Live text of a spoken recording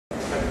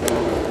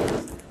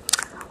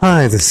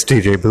Hi, this is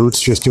DJ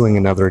Boots, just doing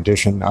another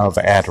edition of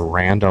At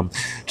Random.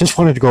 Just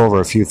wanted to go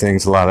over a few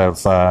things, a lot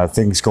of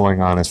things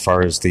going on as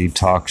far as the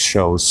talk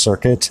show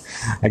circuit.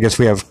 I guess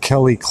we have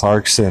Kelly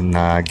Clarkson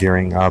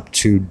gearing up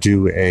to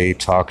do a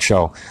talk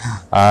show.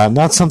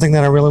 Not something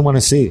that I really want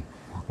to see.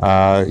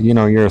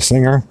 You're a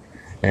singer,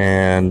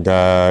 and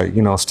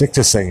stick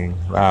to singing.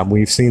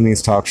 We've seen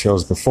these talk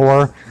shows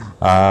before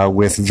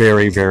with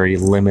very, very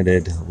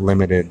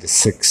limited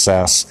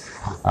success.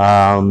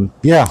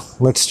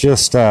 Let's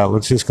just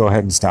go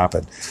ahead and stop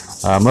it.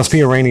 Must be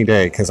a rainy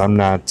day because I'm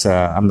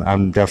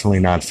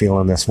definitely not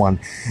feeling this one.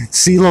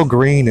 CeeLo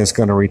Green is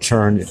going to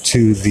return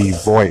to The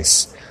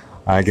Voice.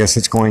 I guess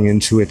it's going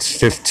into its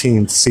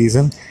 15th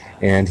season,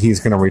 and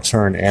he's going to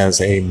return as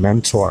a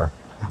mentor.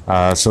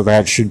 So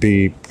that should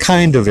be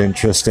kind of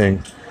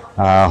interesting.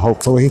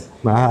 Hopefully.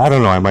 I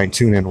don't know. I might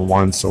tune in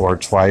once or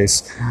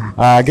twice.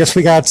 I guess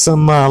we got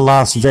some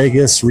Las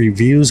Vegas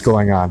reviews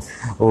going on.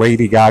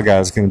 Lady Gaga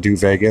is going to do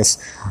Vegas.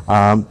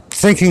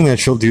 Thinking that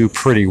she'll do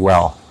pretty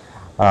well.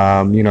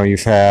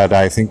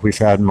 I think we've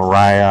had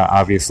Mariah.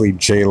 Obviously,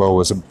 J-Lo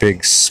was a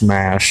big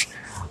smash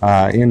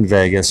in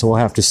Vegas. So we'll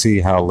have to see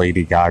how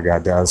Lady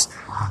Gaga does.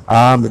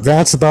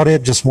 That's about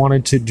it. Just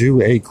wanted to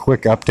do a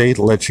quick update,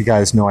 let you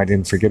guys know I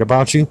didn't forget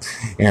about you.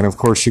 And of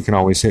course, you can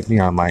always hit me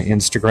on my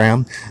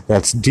Instagram.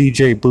 That's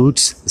DJ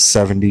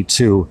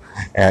Boots72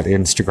 at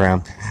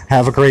Instagram.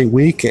 Have a great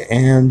week,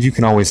 and you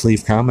can always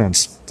leave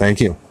comments. Thank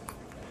you.